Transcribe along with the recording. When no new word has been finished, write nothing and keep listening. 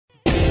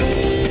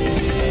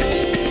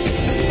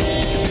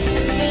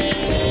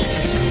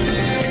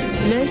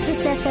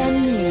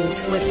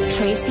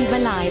Tracy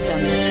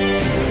Valaydham.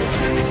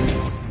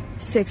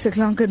 6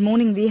 o'clock, good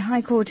morning. The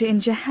High Court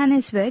in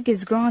Johannesburg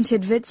has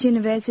granted Wits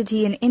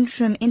University an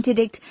interim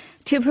interdict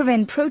to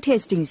prevent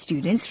protesting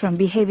students from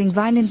behaving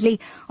violently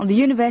on the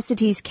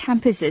university's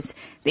campuses.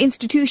 The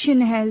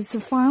institution has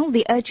filed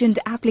the urgent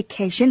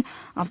application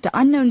after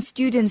unknown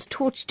students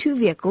torched 2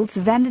 vehicles,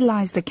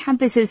 vandalized the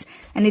campuses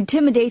and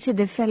intimidated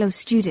their fellow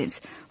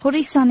students.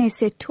 Horisane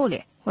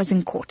Setole was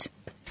in court.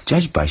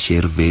 Judge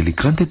Bashir Veli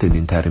granted an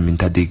interim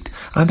interdict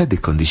under the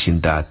condition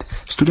that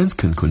students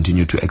can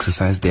continue to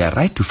exercise their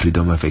right to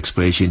freedom of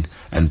expression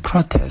and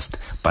protest,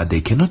 but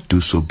they cannot do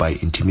so by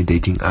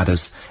intimidating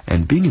others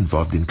and being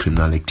involved in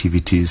criminal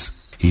activities.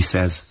 He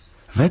says,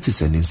 VETS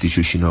is an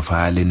institution of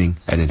higher learning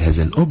and it has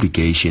an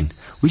obligation,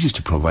 which is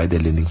to provide a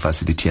learning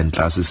facility and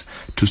classes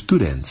to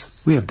students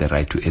who have the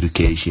right to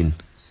education.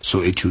 So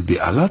it should be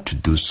allowed to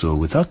do so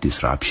without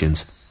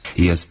disruptions.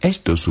 He has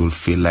urged those who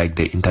feel like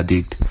the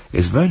interdict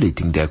is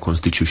violating their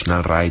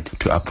constitutional right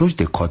to approach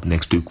the court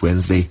next week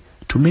Wednesday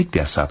to make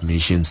their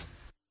submissions.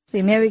 The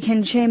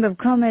American Chamber of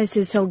Commerce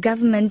has told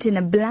government in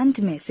a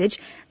blunt message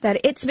that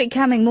it's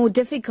becoming more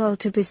difficult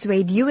to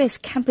persuade U.S.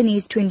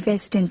 companies to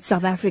invest in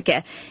South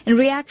Africa. In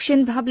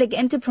reaction, Public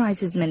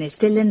Enterprises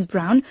Minister Lynn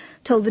Brown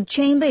told the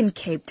Chamber in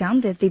Cape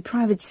Town that the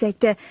private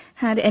sector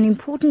had an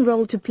important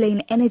role to play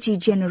in energy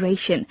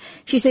generation.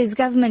 She says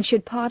government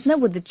should partner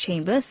with the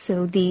Chamber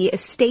so the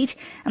state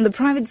and the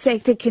private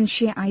sector can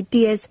share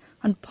ideas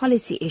on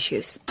policy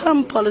issues.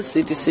 Some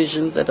policy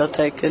decisions that are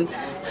taken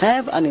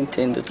have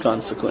unintended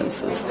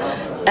consequences.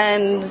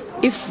 And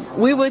if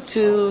we were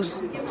to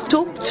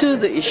talk to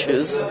the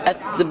issues at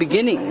the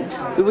beginning,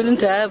 we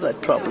wouldn't have that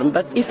problem.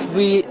 But if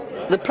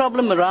the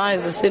problem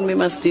arises, then we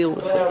must deal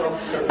with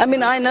it. I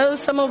mean, I know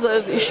some of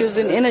those issues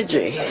in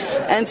energy.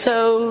 And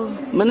so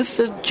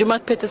Minister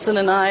Jumat Peterson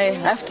and I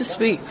have to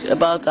speak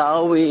about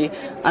how we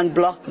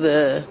unblock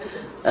the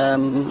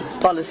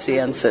policy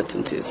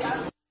uncertainties.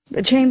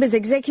 The Chamber's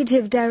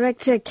Executive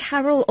Director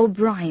Carol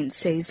O'Brien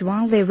says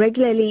while they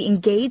regularly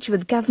engage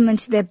with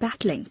government, they're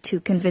battling to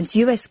convince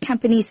U.S.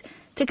 companies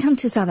to come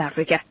to South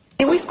Africa.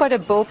 We've got a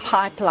bill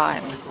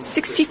pipeline,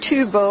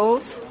 62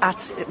 bills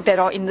that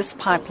are in this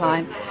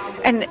pipeline.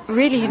 And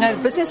really,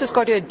 business has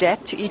got to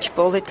adapt to each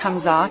bill that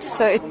comes out.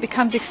 So it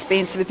becomes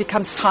expensive, it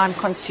becomes time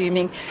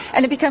consuming,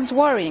 and it becomes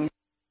worrying.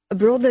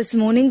 Abroad this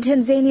morning,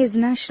 Tanzania's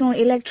National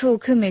Electoral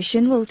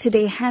Commission will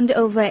today hand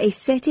over a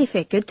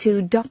certificate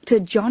to Dr.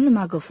 John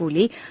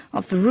Magufuli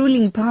of the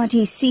ruling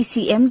party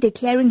CCM,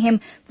 declaring him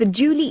the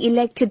duly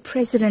elected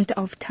president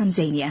of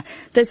Tanzania.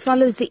 This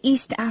follows the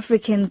East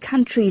African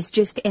country's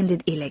just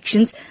ended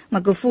elections.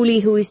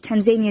 Magufuli, who is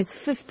Tanzania's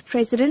 5th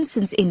president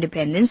since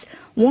independence,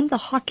 won the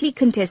hotly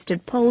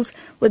contested polls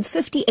with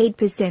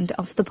 58%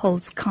 of the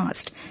polls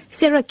cast.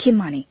 Sarah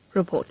Kimani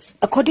reports.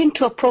 According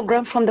to a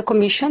program from the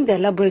Commission, the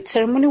elaborate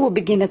ceremony will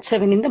begin at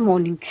 7 in the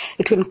morning.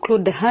 It will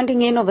include the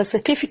handing in of a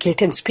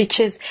certificate and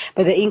speeches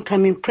by the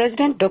incoming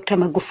president, Dr.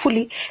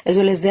 Magufuli, as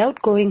well as the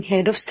outgoing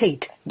head of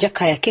state,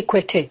 Jakaya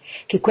Kikwete.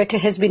 Kikwete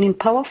has been in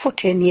power for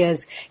 10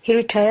 years. He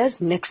retires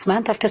next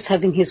month after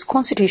serving his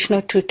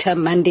constitutional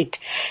 2-term mandate.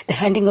 The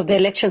handing of the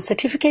election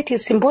certificate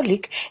is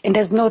symbolic and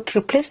does not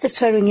replace the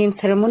swearing-in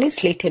ceremony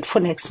slated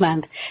for next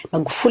month.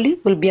 Magufuli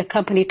will be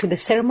accompanied to the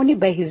ceremony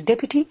by his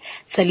deputy,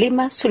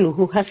 Salima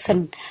Suluhu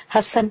Hassan.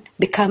 Hassan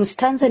becomes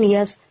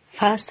Tanzania's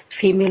first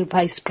female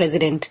vice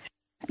president.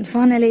 And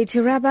finally,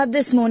 to wrap up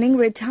this morning,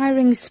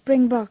 retiring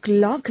Springbok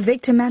lock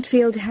Victor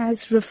Matfield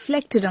has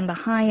reflected on the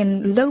high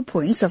and low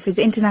points of his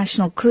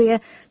international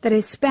career that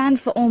has spanned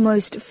for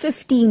almost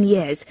 15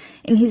 years.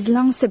 In his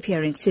last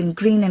appearance in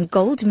green and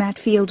gold,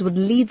 Matfield would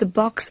lead the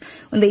Boks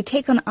when they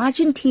take on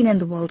Argentina in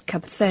the World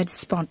Cup 3rd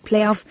spot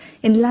playoff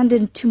in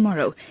London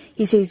tomorrow.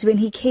 He says when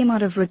he came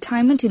out of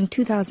retirement in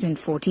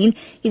 2014,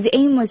 his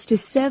aim was to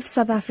serve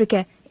South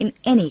Africa in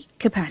any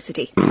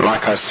capacity.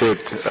 Like I said,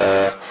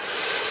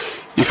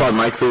 if I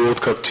make the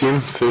World Cup team,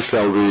 firstly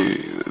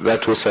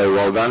that will say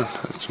well done.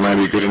 It's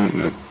maybe good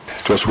and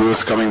it was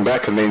worth coming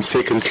back. And then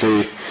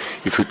secondly,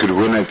 if we could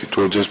win it, it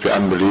will just be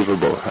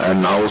unbelievable.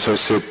 And I also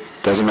said,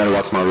 doesn't matter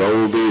what my role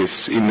will be,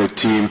 it's in the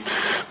team,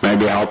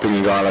 maybe helping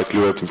a guy like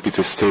Lewis and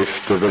Peter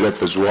Steff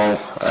develop as well.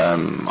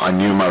 I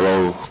knew my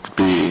role could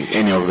be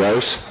any of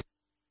those.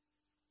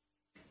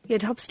 Your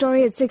top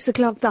story at 6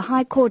 o'clock. The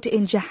High Court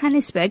in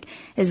Johannesburg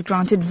has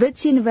granted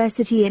Wits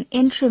University an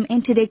interim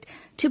interdict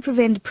to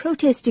prevent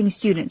protesting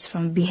students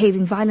from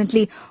behaving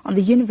violently on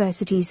the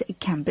university's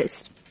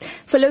campus.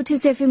 For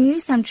Lotus FM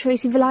News, I'm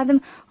Tracy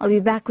Valaydham. I'll be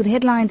back with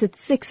headlines at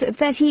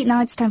 6:30.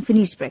 Now it's time for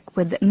Newsbreak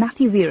with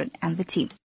Matthew Viren and the team.